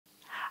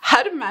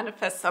how to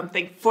manifest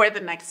something for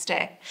the next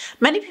day.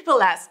 Many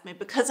people ask me,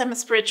 because I'm a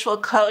spiritual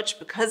coach,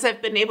 because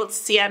I've been able to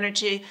see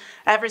energy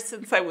ever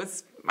since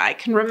I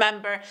can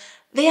remember,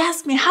 they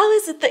ask me, how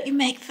is it that you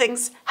make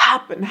things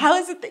happen? How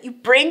is it that you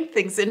bring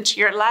things into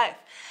your life?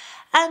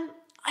 And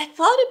I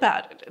thought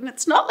about it, and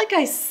it's not like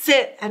I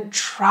sit and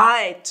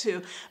try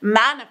to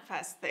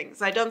manifest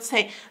things. I don't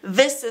say,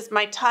 this is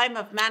my time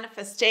of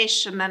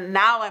manifestation, and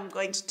now I'm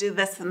going to do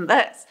this and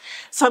this.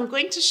 So I'm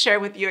going to share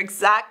with you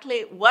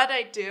exactly what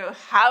I do,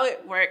 how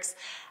it works,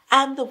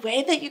 and the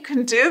way that you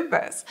can do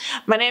this.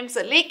 My name's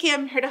Aliki.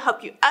 I'm here to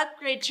help you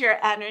upgrade your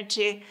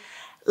energy.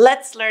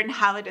 Let's learn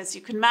how it is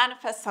you can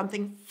manifest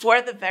something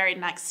for the very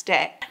next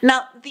day.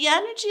 Now, the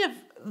energy of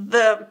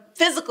the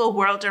physical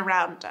world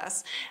around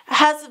us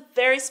has a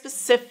very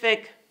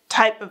specific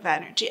type of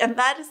energy, and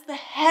that is the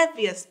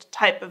heaviest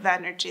type of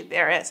energy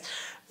there is,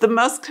 the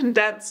most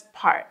condensed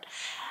part.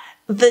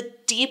 The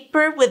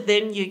deeper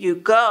within you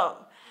go,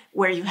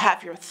 where you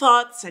have your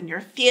thoughts and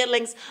your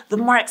feelings, the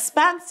more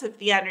expansive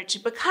the energy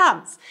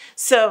becomes.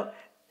 So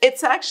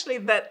it's actually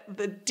that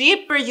the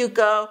deeper you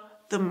go,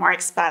 the more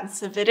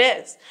expansive it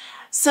is.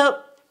 So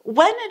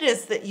when it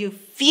is that you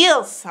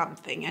feel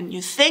something and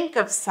you think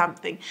of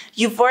something,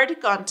 you've already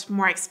gone to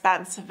more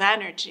expansive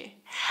energy.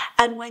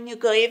 And when you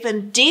go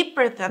even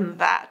deeper than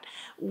that,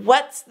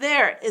 what's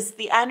there is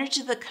the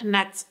energy that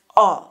connects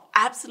all,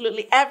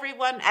 absolutely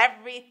everyone,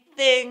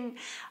 everything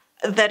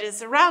that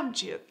is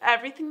around you,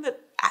 everything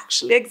that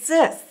actually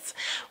exists,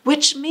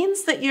 which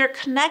means that you're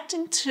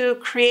connecting to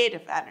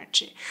creative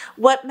energy.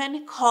 What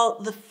many call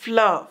the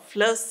flow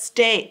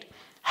state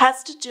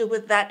has to do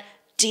with that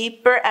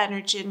deeper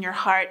energy in your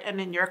heart and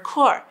in your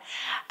core.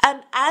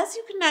 And as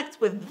you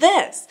connect with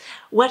this,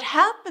 what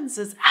happens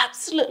is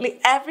absolutely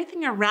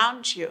everything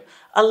around you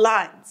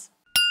aligns.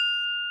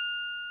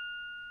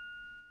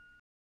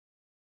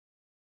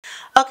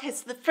 Okay,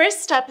 so the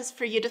first step is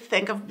for you to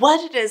think of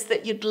what it is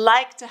that you'd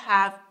like to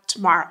have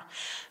tomorrow.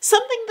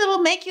 Something that'll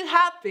make you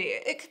happy.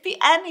 It could be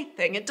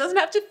anything. It doesn't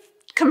have to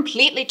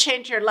completely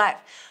change your life.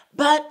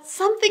 But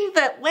something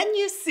that when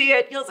you see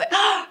it, you'll say,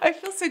 oh, I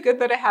feel so good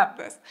that I have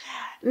this.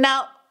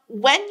 Now,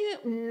 when you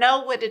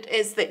know what it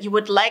is that you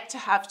would like to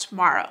have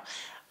tomorrow,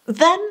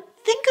 then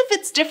think of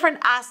its different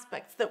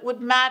aspects that would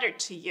matter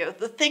to you,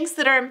 the things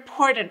that are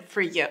important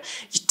for you.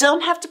 You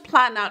don't have to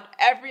plan out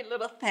every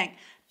little thing,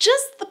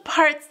 just the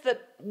parts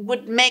that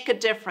would make a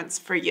difference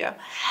for you.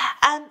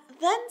 And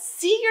then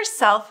see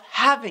yourself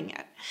having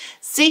it.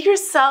 See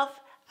yourself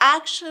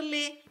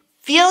actually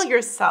feel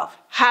yourself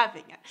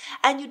having it.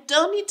 And you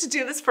don't need to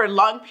do this for a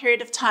long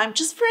period of time,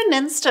 just for an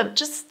instant.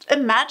 Just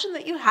imagine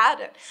that you had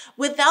it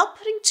without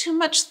putting too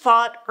much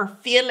thought or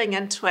feeling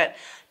into it.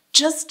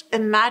 Just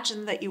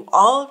imagine that you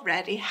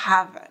already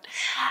have it.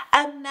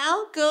 And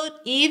now go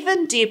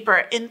even deeper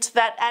into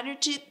that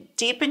energy,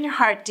 deep in your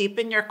heart, deep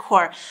in your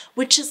core,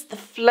 which is the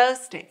flow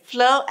state,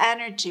 flow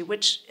energy,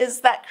 which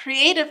is that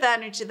creative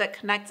energy that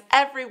connects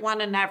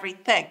everyone and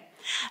everything.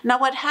 Now,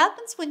 what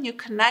happens when you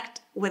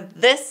connect with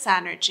this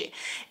energy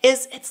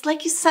is it's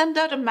like you send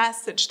out a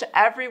message to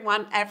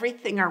everyone,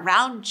 everything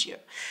around you.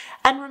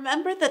 And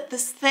remember that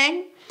this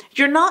thing,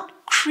 you're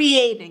not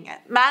creating it.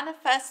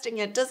 Manifesting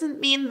it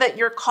doesn't mean that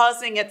you're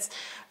causing its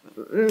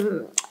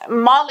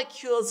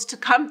molecules to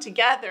come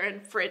together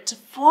and for it to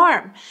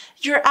form.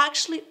 You're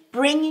actually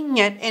bringing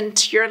it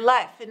into your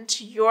life,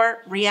 into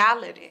your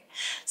reality.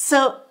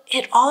 So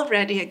it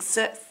already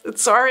exists.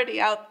 It's already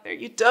out there.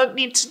 You don't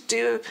need to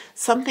do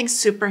something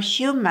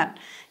superhuman.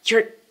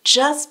 You're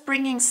just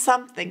bringing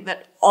something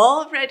that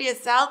already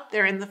is out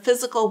there in the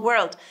physical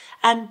world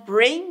and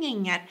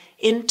bringing it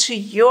into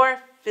your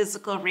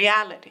physical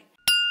reality.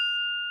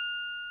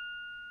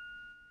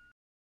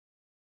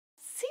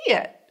 See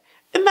it.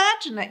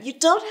 Imagine it. You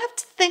don't have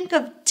to think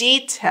of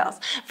details.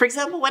 For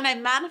example, when I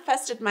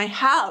manifested my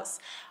house,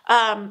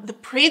 the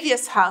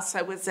previous house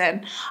I was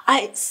in,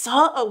 I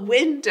saw a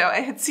window.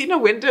 I had seen a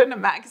window in a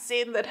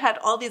magazine that had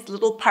all these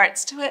little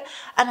parts to it,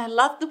 and I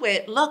loved the way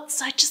it looked.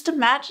 So I just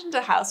imagined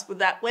a house with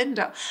that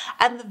window.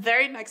 And the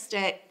very next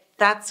day,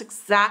 that's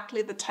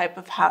exactly the type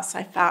of house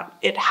I found.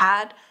 It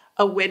had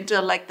a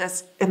window like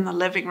this in the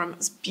living room. It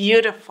was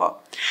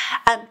beautiful.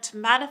 And to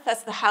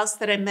manifest the house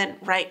that I'm in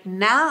right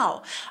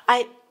now,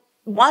 I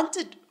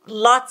wanted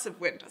lots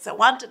of windows. I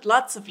wanted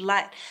lots of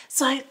light.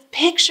 So I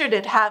pictured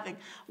it having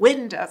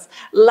windows,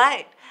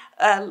 light,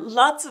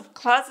 lots of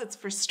closets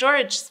for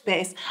storage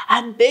space,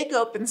 and big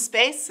open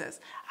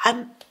spaces.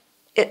 And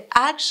it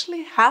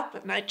actually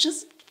happened. I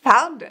just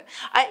found it.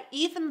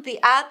 Even the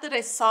ad that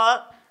I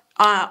saw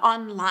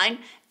online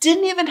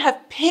didn't even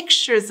have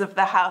pictures of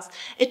the house.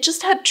 It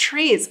just had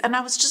trees, and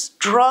I was just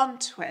drawn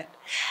to it.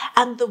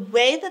 And the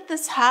way that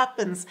this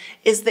happens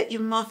is that you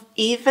move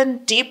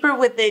even deeper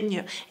within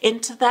you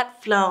into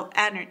that flow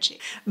energy.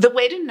 The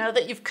way to know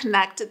that you've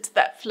connected to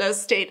that flow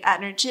state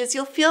energy is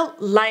you'll feel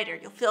lighter,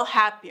 you'll feel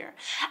happier.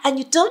 And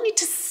you don't need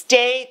to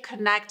stay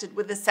connected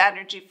with this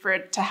energy for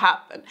it to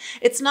happen.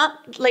 It's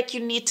not like you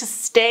need to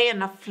stay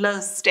in a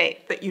flow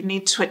state, that you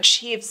need to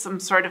achieve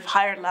some sort of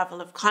higher level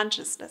of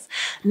consciousness.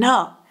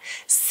 No.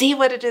 See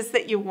what it is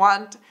that you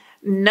want.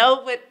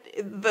 Know what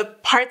the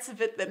parts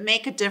of it that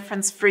make a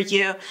difference for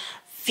you.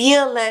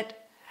 Feel it.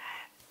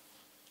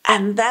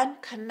 And then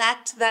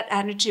connect that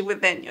energy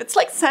within you. It's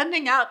like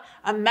sending out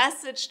a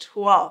message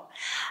to all.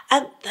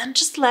 And then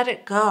just let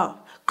it go.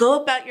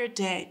 Go about your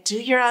day. Do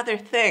your other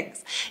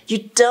things. You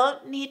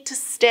don't need to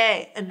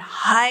stay in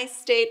high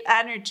state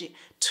energy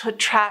to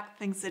attract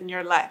things in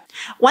your life.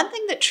 One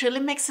thing that truly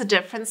makes a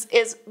difference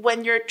is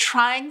when you're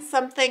trying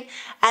something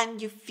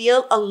and you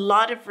feel a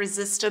lot of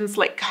resistance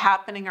like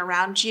happening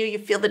around you. You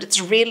feel that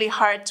it's really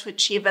hard to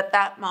achieve at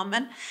that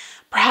moment.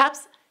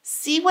 Perhaps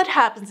see what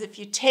happens if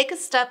you take a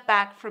step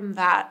back from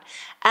that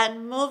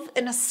and move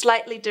in a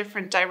slightly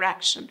different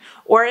direction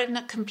or in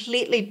a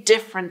completely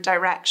different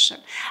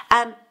direction.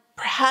 And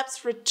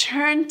perhaps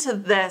return to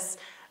this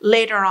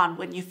later on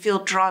when you feel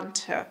drawn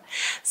to.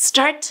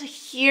 Start to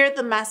hear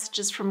the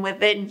messages from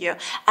within you,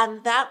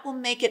 and that will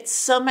make it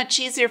so much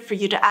easier for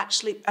you to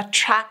actually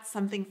attract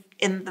something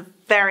in the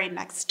very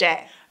next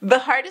day. The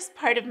hardest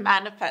part of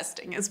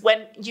manifesting is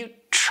when you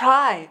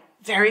try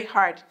very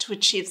hard to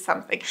achieve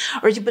something,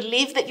 or you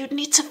believe that you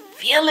need to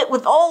feel it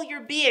with all your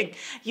being.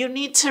 You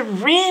need to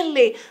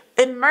really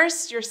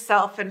immerse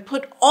yourself and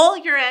put all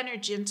your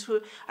energy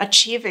into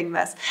achieving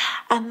this.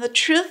 And the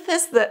truth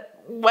is that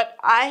what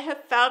I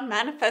have found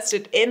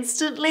manifested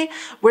instantly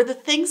were the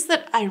things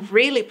that I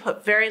really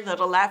put very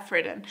little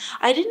effort in.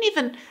 I didn't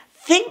even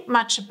think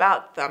much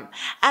about them.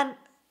 And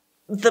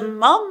the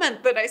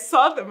moment that I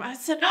saw them, I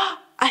said, oh,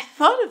 I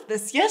thought of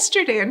this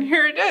yesterday and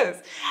here it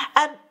is.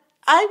 And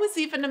I was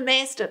even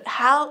amazed at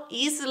how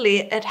easily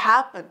it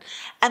happened.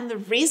 And the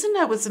reason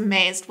I was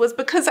amazed was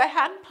because I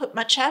hadn't put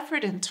much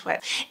effort into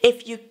it.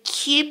 If you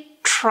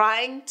keep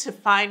trying to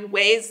find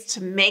ways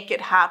to make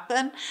it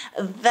happen,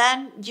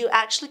 then you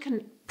actually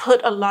can put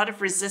a lot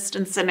of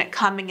resistance in it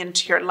coming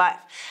into your life.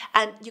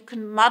 And you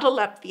can muddle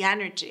up the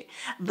energy.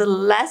 The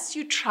less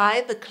you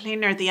try, the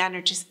cleaner the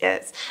energy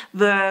is.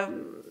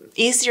 The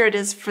easier it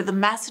is for the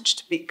message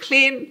to be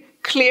clean,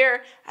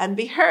 clear, and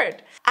be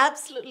heard.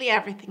 Absolutely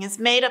everything is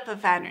made up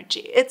of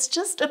energy. It's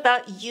just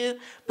about you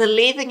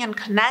believing and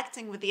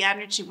connecting with the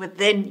energy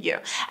within you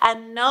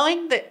and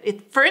knowing that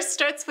it first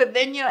starts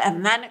within you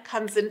and then it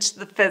comes into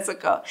the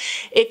physical.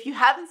 If you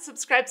haven't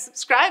subscribed,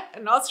 subscribe,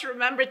 and also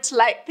remember to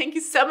like. Thank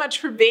you so much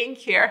for being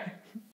here.